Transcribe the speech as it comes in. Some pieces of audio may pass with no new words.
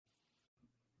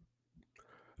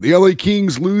The LA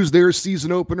Kings lose their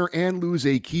season opener and lose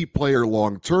a key player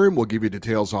long term. We'll give you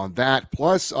details on that.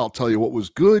 Plus, I'll tell you what was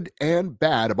good and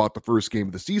bad about the first game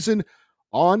of the season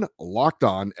on Locked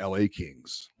On LA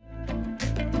Kings.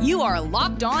 You are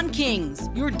Locked On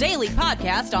Kings, your daily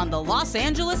podcast on the Los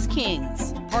Angeles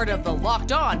Kings, part of the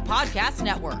Locked On Podcast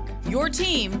Network, your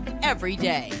team every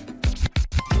day.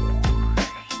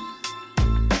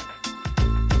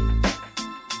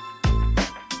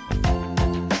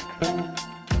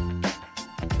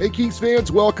 Hey, Kings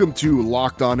fans, welcome to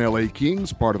Locked On LA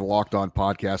Kings, part of the Locked On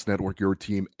Podcast Network, your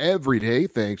team every day.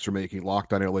 Thanks for making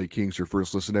Locked On LA Kings your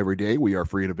first listen every day. We are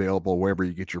free and available wherever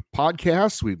you get your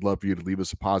podcasts. We'd love for you to leave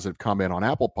us a positive comment on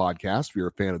Apple Podcasts if you're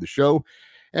a fan of the show.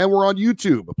 And we're on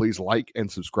YouTube. Please like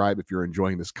and subscribe if you're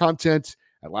enjoying this content.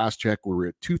 At last check, we were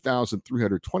at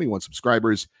 2,321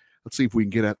 subscribers. Let's see if we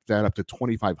can get that up to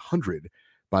 2,500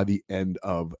 by the end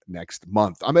of next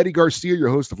month. I'm Eddie Garcia, your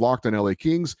host of Locked On LA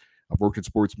Kings. I've worked in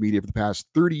sports media for the past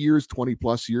 30 years, 20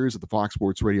 plus years at the Fox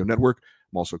Sports Radio Network.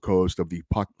 I'm also co-host of the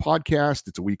Puck Podcast.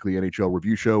 It's a weekly NHL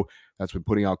review show that's been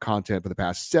putting out content for the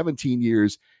past 17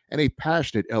 years and a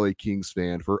passionate LA Kings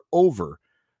fan for over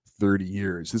 30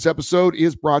 years. This episode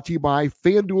is brought to you by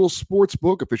FanDuel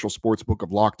Sportsbook, official sportsbook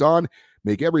of Locked On.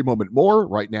 Make every moment more.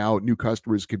 Right now, new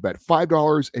customers can bet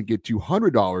 $5 and get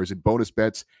 $200 in bonus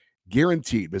bets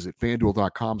guaranteed. Visit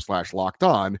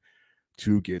FanDuel.com/lockedon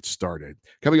to get started.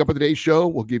 Coming up on today's show,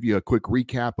 we'll give you a quick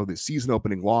recap of the season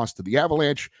opening loss to the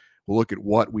Avalanche. We'll look at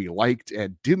what we liked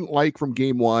and didn't like from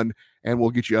game one, and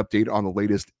we'll get you an update on the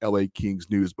latest LA Kings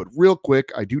news. But real quick,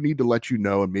 I do need to let you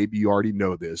know, and maybe you already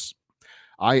know this,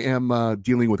 I am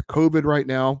dealing with COVID right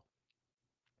now,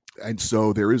 and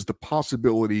so there is the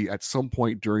possibility at some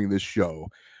point during this show,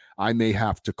 I may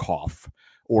have to cough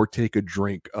or take a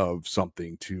drink of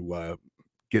something to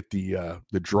get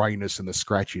the dryness and the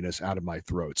scratchiness out of my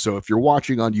throat. So if you're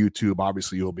watching on YouTube,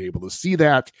 obviously you'll be able to see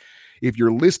that. If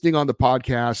you're listening on the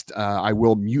podcast, I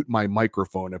will mute my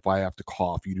microphone if I have to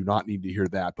cough. You do not need to hear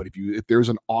that. But if there's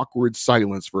an awkward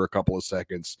silence for a couple of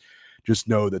seconds, just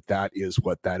know that that is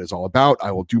what that is all about.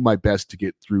 I will do my best to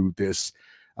get through this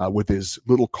with as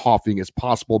little coughing as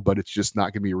possible, but it's just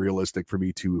not going to be realistic for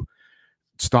me to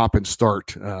stop and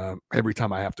start every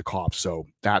time I have to cough. So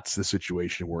that's the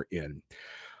situation we're in.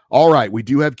 All right, we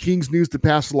do have Kings news to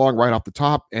pass along right off the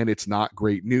top, and it's not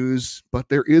great news, but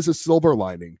there is a silver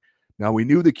lining. Now, we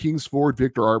knew the Kings forward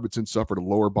Victor Arvidsson suffered a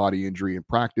lower body injury in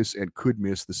practice and could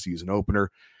miss the season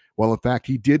opener. Well, in fact,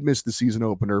 he did miss the season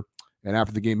opener, and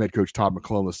after the game, head coach Todd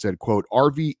McClellan said, quote,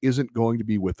 "RV isn't going to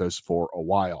be with us for a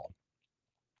while."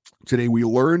 Today, we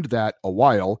learned that a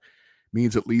while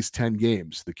means at least 10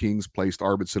 games. The Kings placed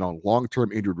Arvidsson on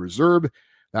long-term injured reserve.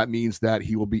 That means that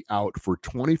he will be out for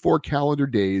 24 calendar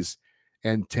days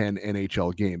and 10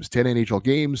 NHL games. 10 NHL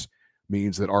games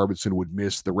means that Arvidsson would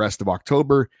miss the rest of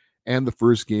October and the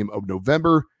first game of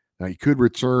November. Now, he could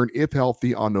return, if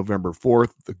healthy, on November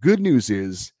 4th. The good news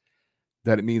is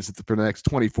that it means that for the next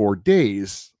 24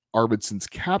 days, Arvidsson's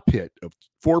cap hit of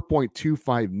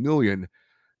 $4.25 million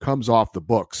comes off the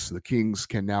books. The Kings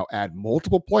can now add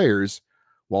multiple players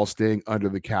while staying under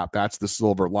the cap. That's the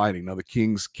silver lining. Now, the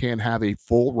Kings can have a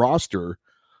full roster,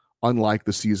 unlike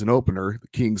the season opener. The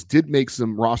Kings did make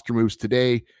some roster moves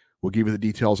today. We'll give you the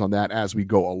details on that as we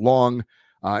go along,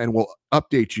 and we'll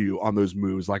update you on those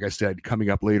moves, like I said, coming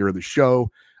up later in the show.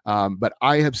 But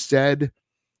I have said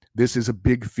this is a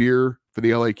big fear for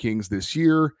the LA Kings this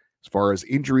year. As far as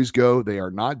injuries go, they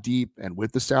are not deep, and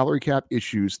with the salary cap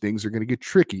issues, things are going to get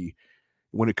tricky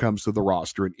when it comes to the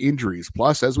roster and injuries.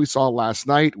 Plus, as we saw last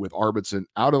night with Arvidsson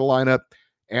out of the lineup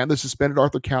and the suspended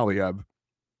Arthur Kaliyev,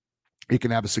 it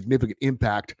can have a significant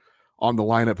impact on the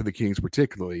lineup for the Kings,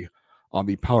 particularly on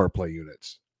the power play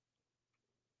units.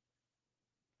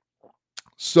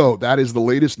 So that is the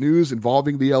latest news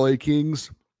involving the LA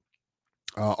Kings.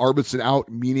 Arvidsson out,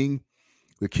 meaning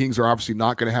the Kings are obviously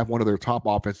not going to have one of their top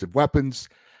offensive weapons,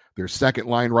 their second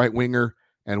line right winger,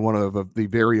 and one of the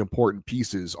very important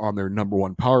pieces on their number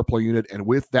one power play unit. And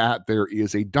with that, there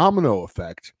is a domino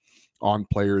effect on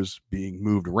players being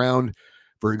moved around.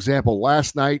 For example,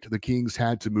 last night, the Kings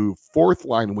had to move fourth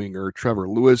line winger Trevor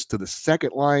Lewis to the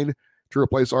second line to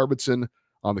replace Arvidsson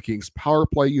on the Kings power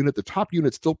play unit. The top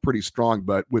unit's still pretty strong,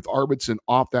 but with Arvidsson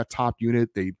off that top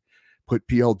unit, they put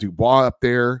PL Dubois up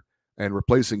there, and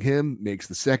replacing him makes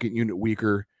the second unit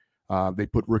weaker. They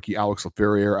put rookie Alex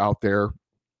Laferriere out there.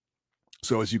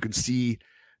 So as you can see,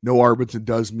 no Arvidsson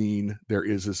does mean there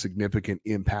is a significant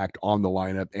impact on the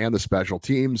lineup and the special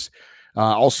teams.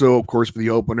 Also, of course, for the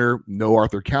opener, no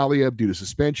Arthur Kaliyev due to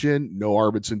suspension, no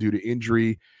Arvidsson due to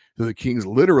injury. So the Kings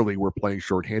literally were playing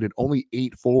shorthanded, only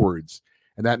 8 forwards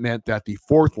And that meant that the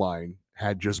fourth line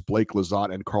had just Blake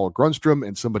Lizotte and Carl Grundstrom,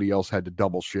 and somebody else had to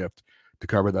double shift to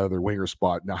cover the other winger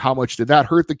spot. Now, how much did that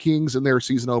hurt the Kings in their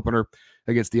season opener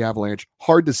against the Avalanche?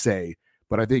 Hard to say,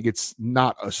 but I think it's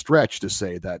not a stretch to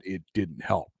say that it didn't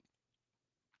help.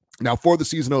 Now, for the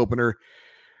season opener,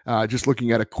 just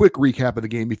looking at a quick recap of the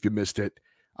game if you missed it,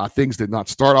 things did not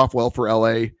start off well for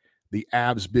LA. The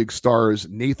Avs' big stars,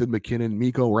 Nathan MacKinnon,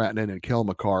 Mikko Rantanen, and Kel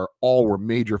McCarr, all were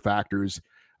major factors.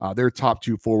 Their top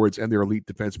two forwards and their elite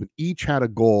defensemen each had a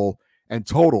goal and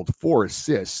totaled 4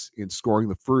 assists in scoring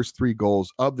the first 3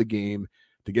 goals of the game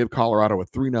to give Colorado a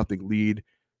 3-0 lead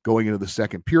going into the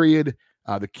second period.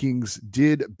 The Kings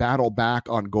did battle back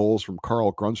on goals from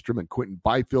Carl Grundstrom and Quentin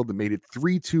Byfield and made it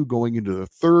 3-2 going into the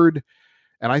third.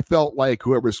 And I felt like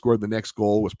whoever scored the next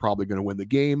goal was probably going to win the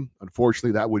game.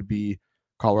 Unfortunately, that would be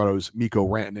Colorado's Mikko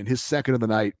Rantanen. His second of the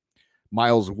night,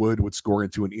 Miles Wood would score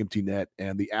into an empty net,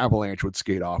 and the Avalanche would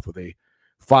skate off with a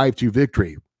 5-2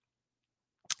 victory.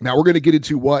 Now, we're going to get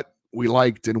into what we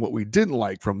liked and what we didn't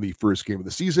like from the first game of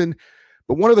the season.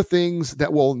 But one of the things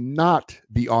that will not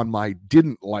be on my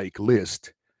didn't like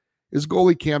list is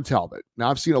goalie Cam Talbot. Now,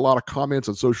 I've seen a lot of comments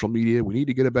on social media. We need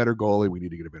to get a better goalie. We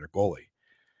need to get a better goalie.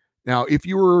 Now, if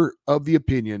you were of the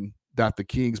opinion that the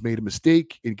Kings made a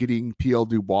mistake in getting P.L.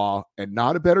 Dubois and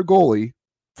not a better goalie,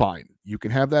 fine. You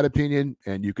can have that opinion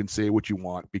and you can say what you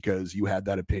want because you had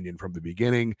that opinion from the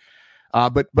beginning.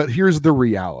 But here's the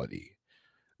reality.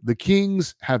 The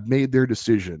Kings have made their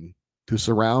decision to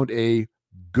surround a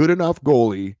good enough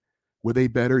goalie with a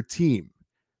better team.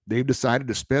 They've decided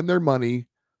to spend their money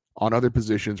on other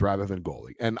positions rather than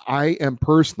goalie. And I am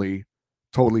personally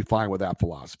totally fine with that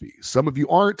philosophy. Some of you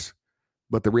aren't,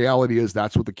 but the reality is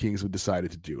that's what the Kings have decided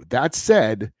to do. That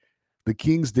said, the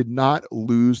Kings did not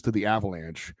lose to the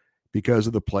Avalanche because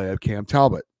of the play of Cam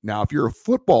Talbot. Now, if you're a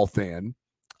football fan,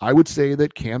 I would say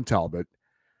that Cam Talbot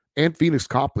and Phoenix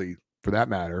Copley, for that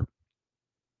matter,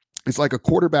 is like a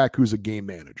quarterback who's a game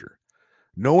manager.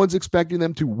 No one's expecting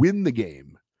them to win the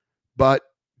game, but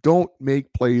don't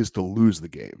make plays to lose the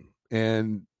game.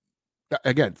 And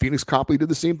again, Phoenix Copley did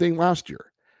the same thing last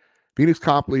year. Phoenix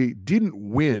Copley didn't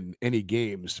win any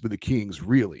games for the Kings,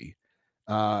 really.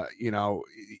 Was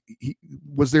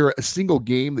there a single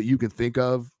game that you can think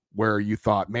of where you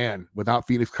thought, man, without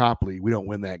Phoenix Copley, we don't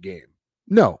win that game?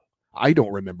 No, I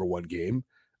don't remember one game.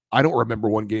 I don't remember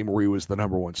one game where he was the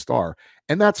number one star.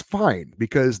 And that's fine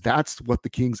because that's what the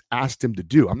Kings asked him to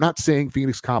do. I'm not saying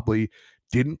Phoenix Copley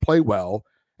didn't play well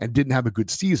and didn't have a good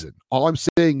season. All I'm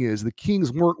saying is the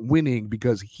Kings weren't winning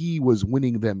because he was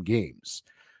winning them games.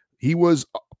 He was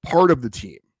part of the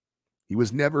team. He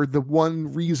was never the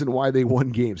one reason why they won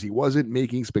games. He wasn't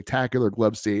making spectacular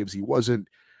glove saves. He wasn't,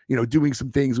 doing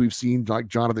some things we've seen like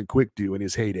Jonathan Quick do in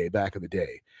his heyday back in the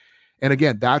day. And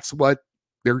again, that's what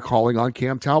they're calling on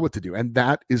Cam Talbot to do. And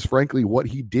that is frankly what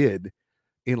he did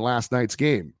in last night's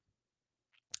game.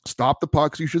 Stop the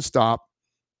pucks you should stop,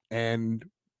 and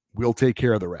we'll take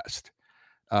care of the rest.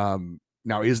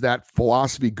 Now, is that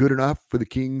philosophy good enough for the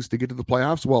Kings to get to the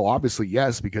playoffs? Well, obviously,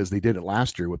 yes, because they did it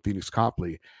last year with Phoenix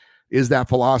Copley. Is that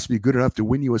philosophy good enough to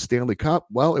win you a Stanley Cup?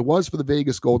 Well, it was for the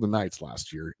Vegas Golden Knights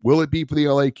last year. Will it be for the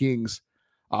LA Kings?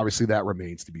 Obviously, that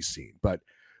remains to be seen. But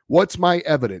what's my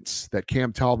evidence that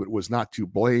Cam Talbot was not to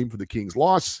blame for the Kings'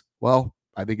 loss? Well,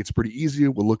 I think it's pretty easy.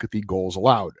 We'll look at the goals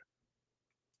allowed.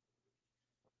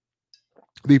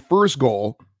 The first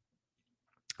goal,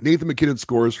 Nathan MacKinnon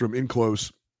scores from in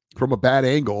close from a bad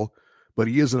angle, but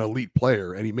he is an elite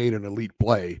player, and he made an elite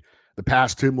play. The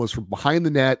pass to him was from behind the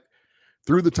net,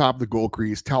 through the top of the goal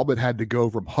crease. Talbot had to go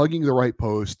from hugging the right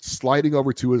post, sliding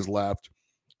over to his left.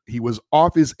 He was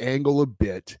off his angle a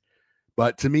bit,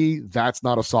 but to me, that's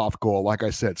not a soft goal. Like I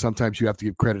said, sometimes you have to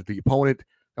give credit to the opponent.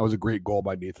 That was a great goal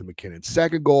by Nathan MacKinnon.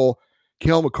 Second goal,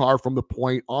 Kel McCarr from the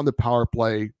point on the power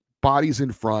play, bodies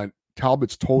in front.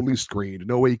 Talbot's totally screened.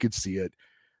 No way you could see it.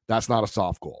 That's not a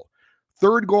soft goal.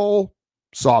 Third goal,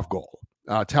 soft goal.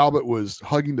 Talbot was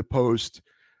hugging the post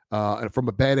and from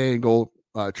a bad angle,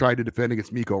 tried to defend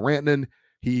against Mikko Rantanen.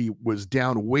 He was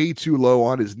down way too low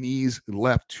on his knees and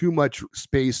left too much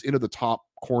space into the top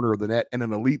corner of the net. And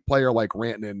an elite player like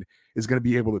Rantanen is going to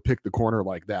be able to pick the corner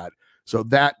like that. So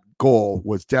that goal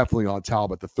was definitely on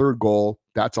Talbot. The third goal,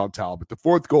 that's on Talbot. The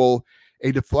fourth goal,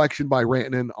 a deflection by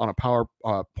Rantanen on a power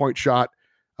point shot.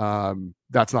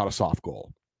 That's not a soft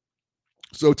goal.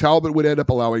 So Talbot would end up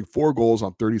allowing 4 goals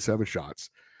on 37 shots.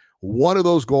 One of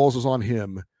those goals was on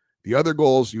him. The other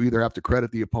goals, you either have to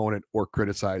credit the opponent or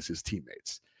criticize his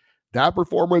teammates. That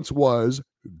performance was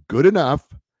good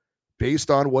enough based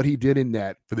on what he did in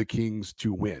net for the Kings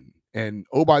to win. And,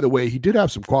 oh, by the way, he did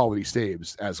have some quality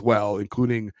saves as well,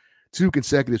 including 2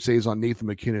 consecutive saves on Nathan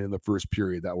McKinnon in the first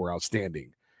period that were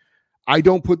outstanding. I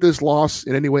don't put this loss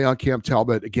in any way on Cam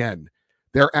Talbot. Again,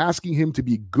 they're asking him to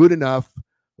be good enough.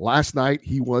 Last night,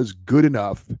 he was good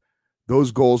enough.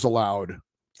 Those goals allowed,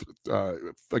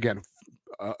 again,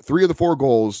 3 of the 4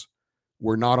 goals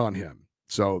were not on him.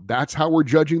 So that's how we're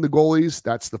judging the goalies.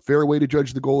 That's the fair way to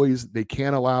judge the goalies. They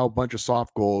can't allow a bunch of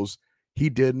soft goals. He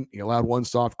didn't. He allowed 1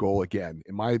 soft goal. Again,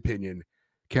 in my opinion,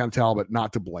 Cam Talbot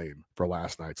not to blame for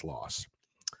last night's loss.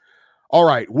 All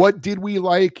right, what did we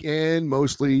like and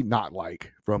mostly not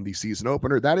like from the season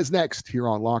opener? That is next here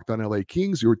on Locked on LA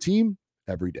Kings, your team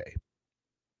every day.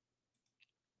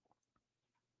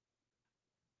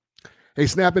 Hey,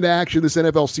 snap into action this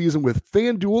NFL season with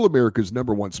FanDuel, America's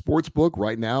 #1 sports book.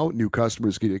 Right now, new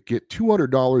customers get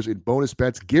 $200 in bonus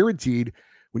bets guaranteed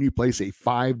when you place a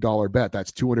 $5 bet.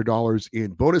 That's $200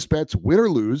 in bonus bets, win or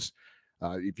lose.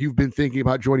 If you've been thinking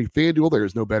about joining FanDuel,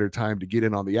 there's no better time to get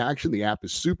in on the action. The app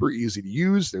is super easy to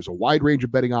use. There's a wide range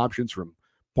of betting options from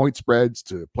point spreads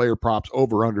to player props,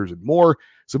 over-unders, and more.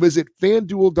 So visit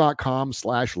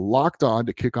FanDuel.com/lockedon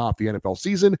to kick off the NFL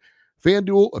season.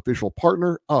 FanDuel, official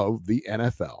partner of the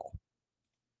NFL.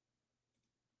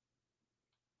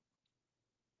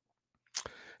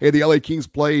 Hey, the LA Kings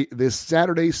play this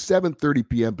Saturday, 7:30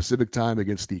 p.m. Pacific time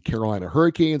against the Carolina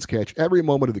Hurricanes. Catch every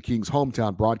moment of the Kings'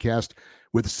 hometown broadcast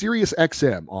with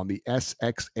SiriusXM on the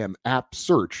SXM app.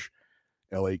 Search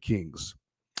LA Kings.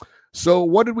 So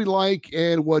what did we like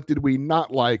and what did we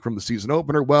not like from the season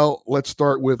opener? Well, let's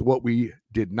start with what we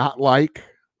did not like.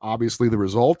 Obviously, the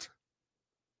result.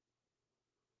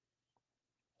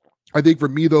 I think for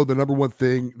me, though, the number one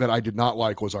thing that I did not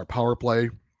like was our power play.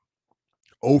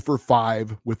 0 for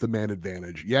 5 with the man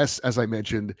advantage. Yes, as I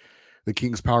mentioned, the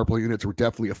Kings power play units were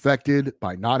definitely affected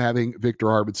by not having Victor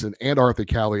Arvidsson and Arthur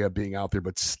Kaliyev being out there,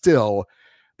 but still,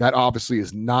 that obviously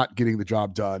is not getting the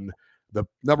job done. The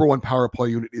number 1 power play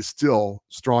unit is still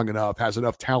strong enough, has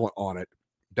enough talent on it,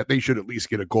 that they should at least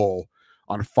get a goal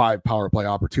on 5 power play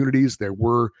opportunities. There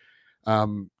were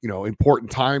important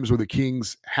times where the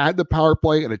Kings had the power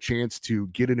play and a chance to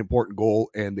get an important goal,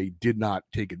 and they did not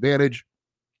take advantage.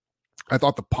 I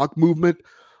thought the puck movement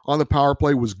on the power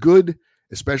play was good,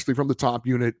 especially from the top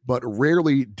unit, but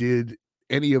rarely did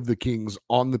any of the Kings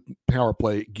on the power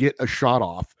play get a shot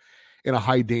off in a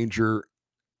high danger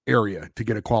area to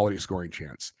get a quality scoring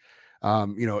chance.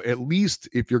 At least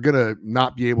if you're going to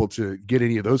not be able to get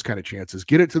any of those kind of chances,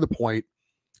 get it to the point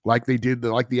like they did,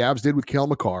 like the Avs did with Cale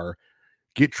Makar,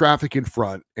 get traffic in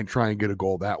front and try and get a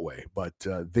goal that way. But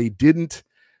they didn't.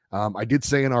 I did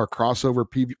say in our crossover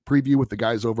preview with the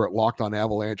guys over at Locked on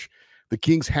Avalanche, the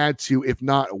Kings had to, if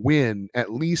not win,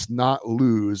 at least not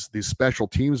lose the special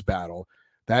teams battle.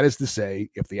 That is to say,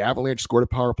 if the Avalanche scored a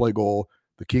power play goal,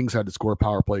 the Kings had to score a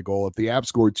power play goal. If the Avs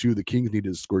scored 2, the Kings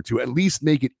needed to score 2, at least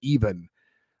make it even.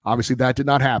 Obviously, that did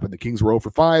not happen. The Kings were 0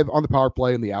 for 5 on the power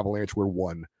play, and the Avalanche were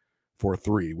 1 for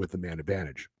 3 with the man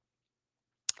advantage.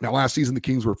 Now, last season, the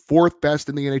Kings were 4th best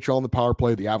in the NHL in the power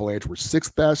play. The Avalanche were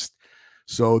 6th best.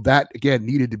 So that, again,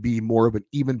 needed to be more of an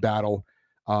even battle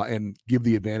and give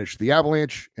the advantage to the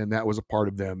Avalanche, and that was a part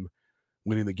of them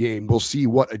winning the game. We'll see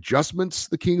what adjustments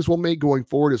the Kings will make going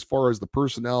forward as far as the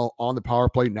personnel on the power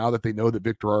play now that they know that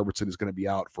Victor Arvidsson is going to be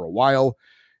out for a while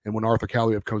and when Arthur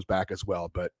Kaliyev comes back as well.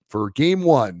 But for game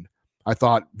 1, I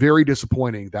thought very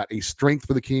disappointing that a strength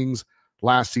for the Kings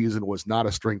last season was not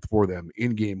a strength for them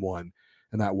in game 1,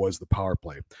 and that was the power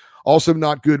play. Also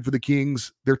not good for the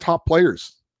Kings, their top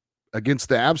players against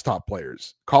the Avs top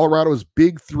players. Colorado's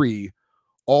big 3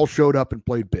 all showed up and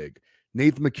played big.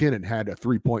 Nathan McKinnon had a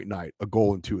 3-point night, a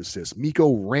goal and 2 assists.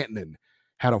 Mikko Rantanen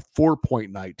had a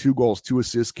 4-point night, 2 goals, 2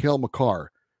 assists. Cale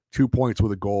Makar, 2 points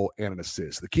with a goal and an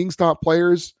assist. The Kings top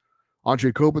players,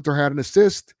 Andrei Kopitar had an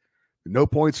assist. No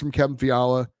points from Kevin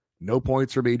Fiala. No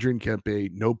points from Adrian Kempe.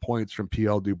 No points from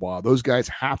PL Dubois. Those guys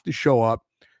have to show up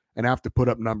and have to put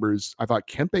up numbers. I thought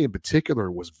Kempe in particular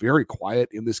was very quiet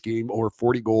in this game, over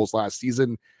 40 goals last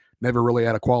season. Never really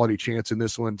had a quality chance in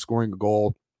this one, scoring a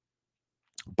goal.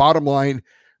 Bottom line,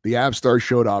 the Avs stars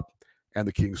showed up and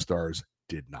the Kings stars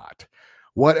did not.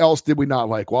 What else did we not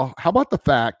like? Well, how about the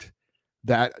fact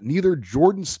that neither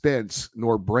Jordan Spence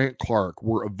nor Brandt Clarke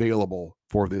were available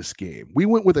for this game? We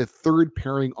went with a third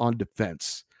pairing on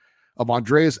defense of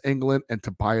Andreas Englund and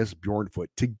Tobias Bjornfoot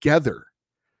together.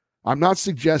 I'm not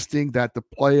suggesting that the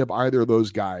play of either of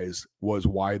those guys was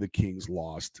why the Kings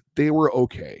lost. They were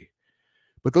okay.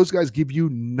 But those guys give you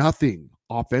nothing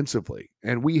offensively.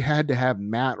 And we had to have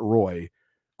Matt Roy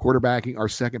quarterbacking our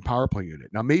second power play unit.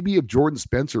 Now, maybe if Jordan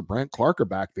Spence or Brandt Clarke are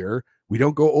back there, we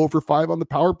don't go 0 for 5 on the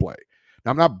power play.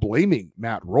 Now, I'm not blaming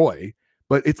Matt Roy,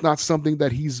 but it's not something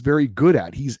that he's very good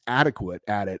at. He's adequate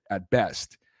at it at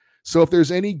best. So if there's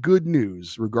any good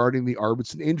news regarding the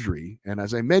Arvidsson injury, and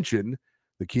as I mentioned,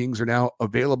 the Kings are now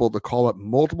available to call up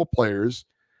multiple players.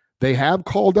 They have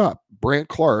called up Brandt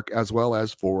Clark as well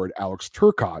as forward Alex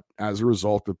Turcotte as a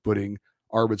result of putting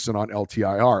Arvidsson on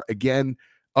LTIR. Again,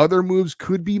 other moves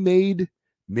could be made.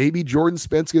 Maybe Jordan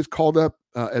Spence gets called up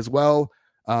as well.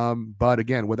 But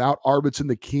again, without Arvidsson,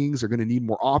 the Kings are going to need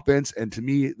more offense. And to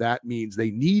me, that means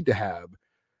they need to have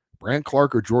Brandt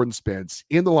Clark or Jordan Spence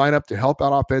in the lineup to help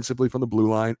out offensively from the blue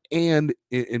line, and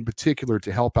in particular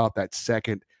to help out that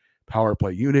second power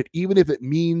play unit, even if it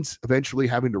means eventually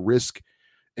having to risk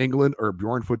England or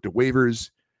Bjornfoot to waivers.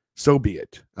 So be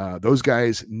it. Those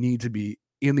guys need to be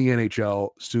in the NHL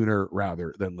sooner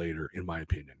rather than later, in my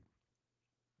opinion.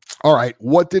 All right,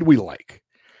 what did we like?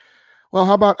 Well,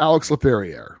 how about Alex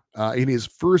Laferriere? In his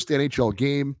first NHL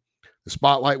game, the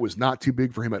spotlight was not too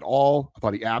big for him at all. I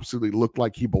thought he absolutely looked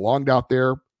like he belonged out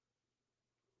there.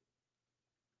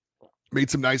 Made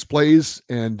some nice plays,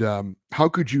 and how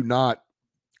could you not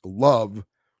love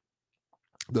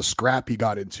the scrap he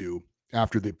got into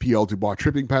after the PL Dubois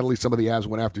tripping penalty? Some of the Avs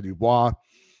went after Dubois.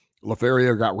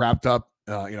 Laferriere got wrapped up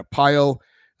in a pile,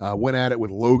 went at it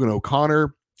with Logan O'Connor.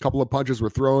 A couple of punches were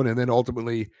thrown, and then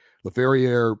ultimately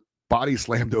Laferriere body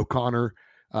slammed O'Connor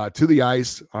to the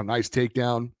ice on a nice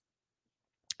takedown.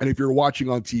 And if you're watching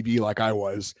on TV like I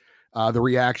was, the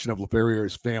reaction of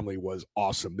Laferriere's family was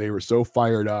awesome. They were so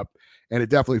fired up, and it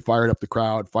definitely fired up the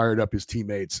crowd, fired up his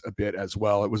teammates a bit as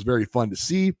well. It was very fun to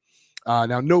see.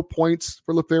 Now, no points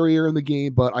for Laferriere in the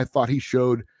game, but I thought he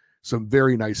showed some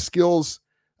very nice skills.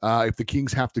 If the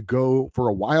Kings have to go for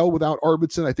a while without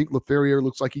Arvidsson, I think Laferriere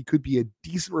looks like he could be a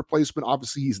decent replacement.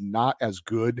 Obviously, he's not as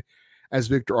good as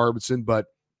Victor Arvidsson, but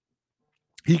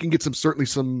he can get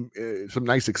some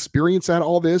nice experience out of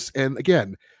all this. And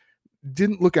again,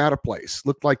 didn't look out of place.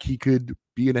 Looked like he could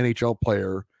be an NHL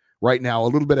player right now, a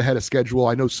little bit ahead of schedule.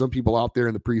 I know some people out there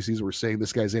in the preseason were saying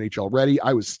this guy's NHL ready.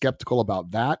 I was skeptical about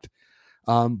that.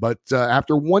 But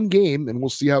after one game, and we'll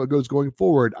see how it goes going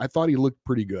forward, I thought he looked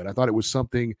pretty good. I thought it was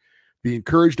something to be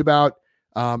encouraged about.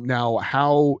 Now,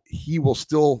 how he will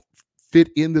still fit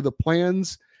into the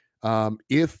plans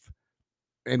if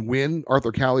and when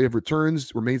Arthur Kaliev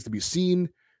returns remains to be seen.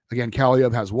 Again,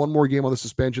 Kaliev has one more game on the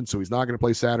suspension, so he's not going to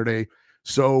play Saturday.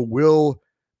 So will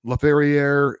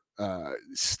Laferriere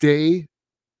stay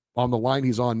on the line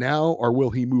he's on now, or will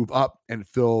he move up and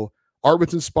fill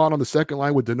Arvidsson's spot on the second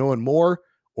line with Danault and Moore,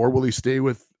 or will he stay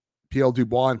with PL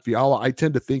Dubois and Fiala? I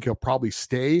tend to think he'll probably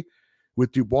stay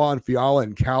with Dubois and Fiala,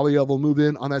 and Kaliev will move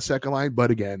in on that second line. But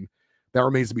again, that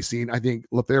remains to be seen. I think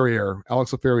Alex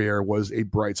Laferriere was a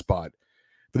bright spot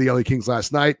for the LA Kings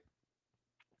last night.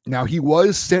 Now, he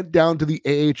was sent down to the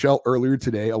AHL earlier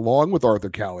today, along with Arthur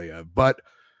Kaliev, but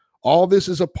all this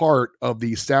is a part of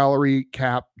the salary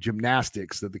cap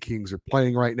gymnastics that the Kings are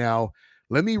playing right now.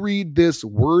 Let me read this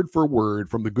word for word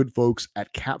from the good folks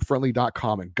at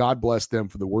capfriendly.com, and God bless them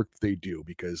for the work that they do,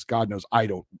 because God knows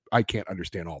I can't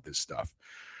understand all this stuff.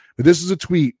 But this is a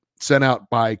tweet sent out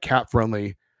by Cap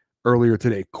Friendly earlier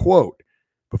today. Quote,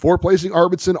 before placing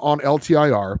Arvidsson on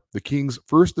LTIR, the Kings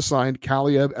first assigned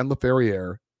Kaliev and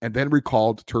Laferriere and then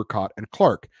recalled Turcotte and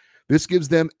Clark. This gives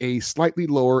them a slightly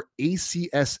lower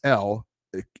ACSL.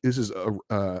 This is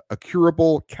a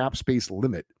curable cap space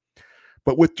limit.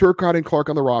 But with Turcotte and Clark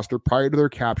on the roster prior to their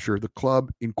capture, the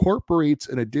club incorporates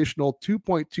an additional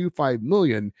 $2.25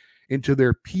 million into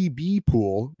their PB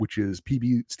pool, which is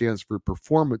PB stands for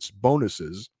performance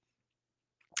bonuses.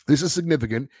 This is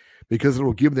significant because it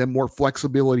will give them more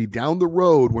flexibility down the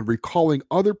road when recalling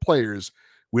other players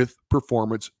with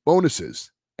performance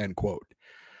bonuses, end quote.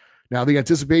 Now, the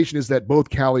anticipation is that both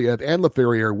Kaliev and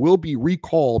Laferriere will be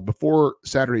recalled before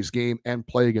Saturday's game and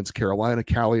play against Carolina.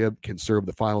 Kaliev can serve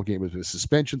the final game of his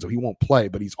suspension, so he won't play,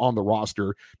 but he's on the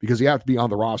roster because you have to be on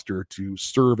the roster to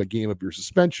serve a game of your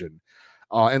suspension.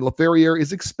 And Laferriere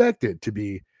is expected to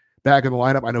be back in the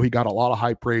lineup. I know he got a lot of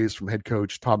high praise from head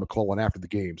coach Todd McClellan after the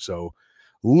game, so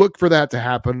look for that to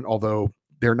happen, although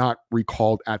they're not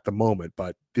recalled at the moment,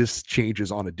 but this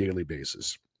changes on a daily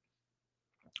basis.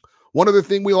 One other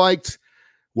thing we liked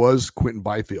was Quinton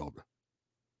Byfield.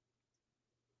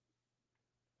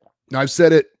 Now, I've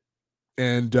said it,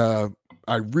 and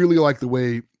I really like the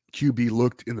way QB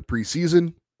looked in the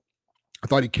preseason. I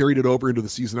thought he carried it over into the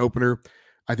season opener.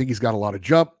 I think he's got a lot of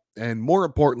jump, and more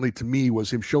importantly to me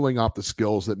was him showing off the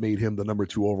skills that made him the number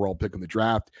 2 overall pick in the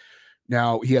draft.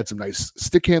 Now, he had some nice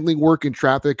stick handling work in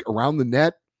traffic around the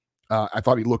net. I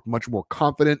thought he looked much more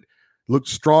confident, looked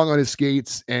strong on his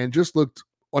skates, and just looked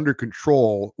under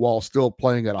control while still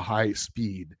playing at a high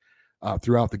speed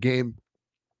throughout the game.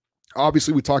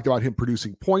 Obviously, we talked about him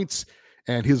producing points,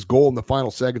 and his goal in the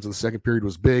final seconds of the second period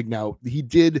was big. Now, he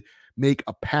did make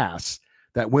a pass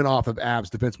that went off of Avs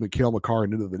defenseman Cale Makar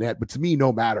into the net, but to me,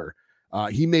 no matter.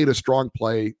 He made a strong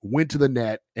play, went to the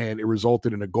net, and it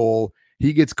resulted in a goal.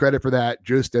 He gets credit for that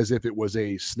just as if it was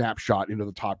a snapshot into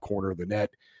the top corner of the net.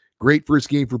 Great first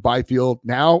game for Byfield.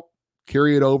 Now,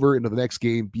 carry it over into the next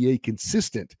game, be a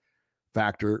consistent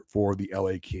factor for the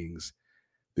LA Kings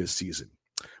this season.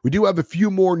 We do have a few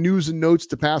more news and notes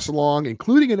to pass along,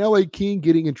 including an LA King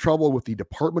getting in trouble with the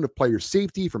Department of Player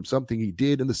Safety from something he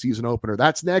did in the season opener.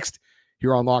 That's next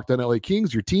here on Locked On LA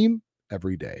Kings, your team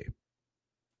every day.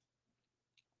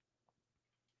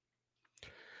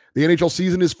 The NHL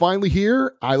season is finally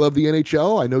here. I love the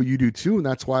NHL. I know you do too, and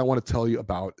that's why I want to tell you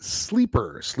about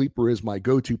Sleeper. Sleeper is my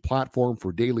go-to platform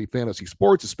for daily fantasy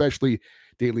sports, especially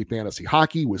daily fantasy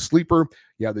hockey. With Sleeper,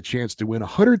 you have the chance to win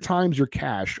 100 times your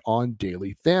cash on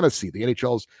daily fantasy. The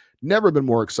NHL's never been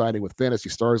more exciting with fantasy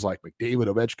stars like McDavid,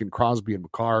 Ovechkin, Crosby, and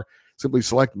Makar. Simply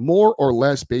select more or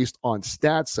less based on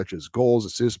stats such as goals,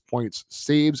 assists, points,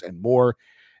 saves, and more.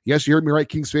 Yes, you heard me right,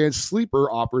 Kings fans.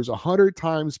 Sleeper offers 100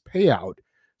 times payout.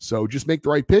 So just make the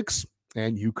right picks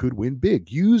and you could win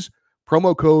big. Use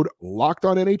promo code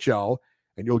LOCKEDONNHL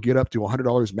and you'll get up to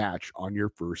 $100 match on your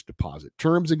first deposit.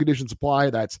 Terms and conditions apply.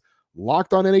 That's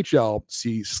LOCKEDONNHL.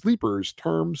 See Sleeper's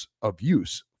terms of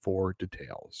use for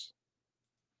details.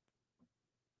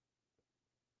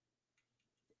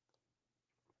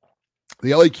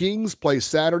 The LA Kings play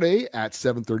Saturday at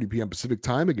 7:30 p.m. Pacific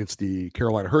time against the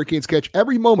Carolina Hurricanes. Catch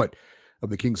every moment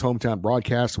of the Kings' hometown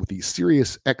broadcast with the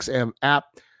SiriusXM app.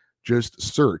 Just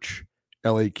search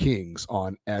LA Kings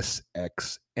on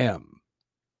SXM.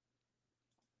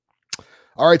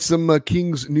 All right, some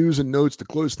Kings news and notes to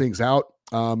close things out.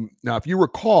 Now, if you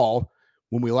recall,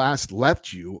 when we last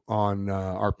left you on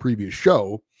our previous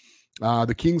show,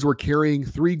 the Kings were carrying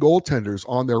 3 goaltenders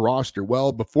on their roster.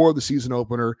 Well, before the season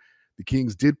opener, the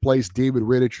Kings did place David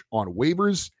Rittich on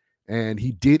waivers, and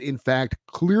he did, in fact,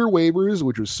 clear waivers,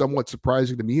 which was somewhat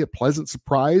surprising to me, a pleasant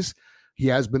surprise. He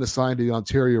has been assigned to the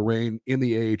Ontario Reign in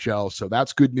the AHL, so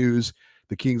that's good news.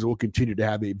 The Kings will continue to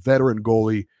have a veteran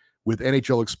goalie with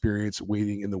NHL experience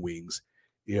waiting in the wings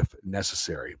if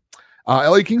necessary.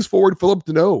 LA Kings forward Phillip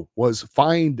Danault was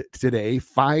fined today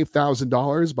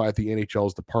 $5,000 by the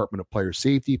NHL's Department of Player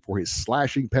Safety for his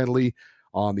slashing penalty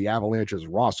on the Avalanche's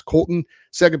Ross Colton.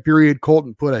 Second period,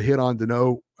 Colton put a hit on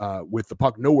Danault with the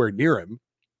puck nowhere near him.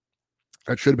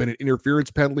 That should have been an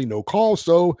interference penalty, no call,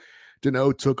 so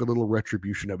Danault took a little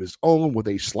retribution of his own with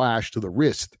a slash to the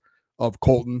wrist of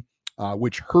Colton,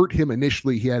 which hurt him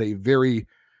initially. He had a very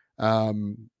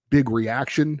big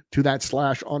reaction to that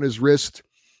slash on his wrist.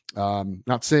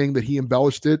 Not saying that he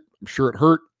embellished it. I'm sure it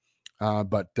hurt,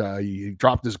 but he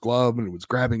dropped his glove and was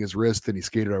grabbing his wrist, and he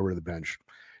skated over to the bench.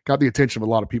 Got the attention of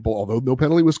a lot of people, although no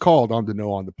penalty was called on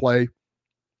Danault on the play,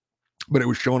 but it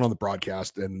was shown on the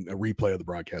broadcast and a replay of the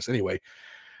broadcast. Anyway,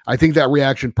 I think that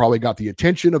reaction probably got the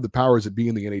attention of the powers that be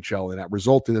in the NHL, and that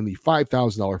resulted in the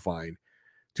 $5,000 fine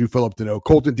to Phillip Danault.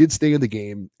 Colton did stay in the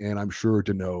game, and I'm sure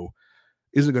Danault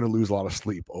isn't going to lose a lot of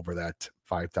sleep over that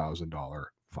 $5,000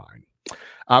 fine.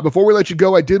 Before we let you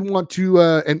go, I did want to,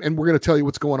 and we're going to tell you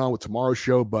what's going on with tomorrow's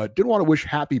show, but did want to wish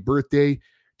happy birthday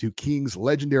to Kings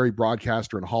legendary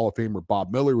broadcaster and Hall of Famer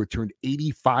Bob Miller, who turned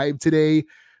 85 today.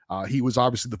 He was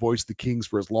obviously the voice of the Kings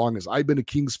for as long as I've been a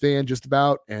Kings fan, just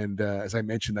about. And as I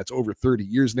mentioned, that's over 30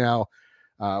 years now.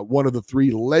 One of the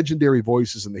 3 legendary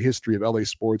voices in the history of LA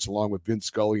sports, along with Vince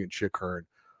Scully and Chick Hearn.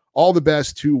 All the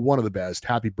best to one of the best.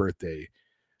 Happy birthday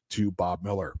to Bob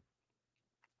Miller.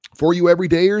 For you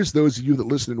everydayers, those of you that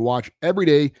listen and watch every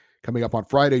day, coming up on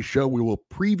Friday's show, we will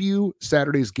preview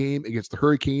Saturday's game against the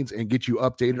Hurricanes and get you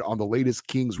updated on the latest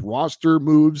Kings roster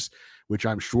moves, which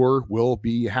I'm sure will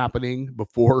be happening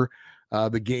before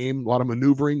the game. A lot of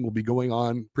maneuvering will be going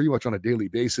on pretty much on a daily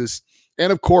basis.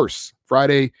 And of course,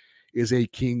 Friday is a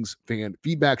Kings fan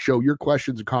feedback show. Your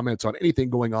questions and comments on anything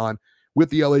going on with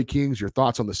the LA Kings, your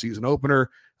thoughts on the season opener,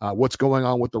 what's going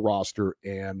on with the roster,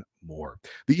 and more.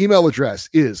 The email address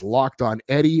is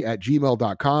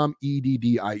lockedoneddie@gmail.com,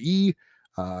 EDDIE.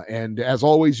 And as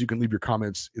always, you can leave your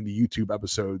comments in the YouTube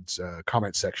episodes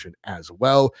comment section as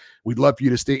well. We'd love for you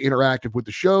to stay interactive with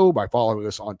the show by following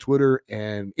us on Twitter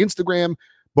and Instagram,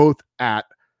 both at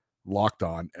Locked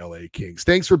On LA Kings.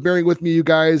 Thanks for bearing with me, you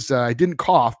guys. I didn't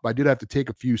cough, but I did have to take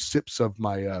a few sips of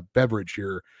my beverage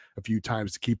here a few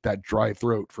times to keep that dry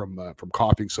throat from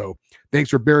coughing. So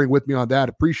thanks for bearing with me on that.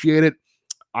 Appreciate it.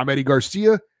 I'm Eddie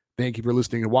Garcia. Thank you for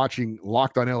listening and watching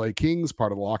Locked On LA Kings,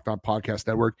 part of the Locked On Podcast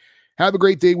Network. Have a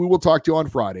great day. We will talk to you on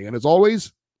Friday. And as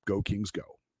always, go Kings go.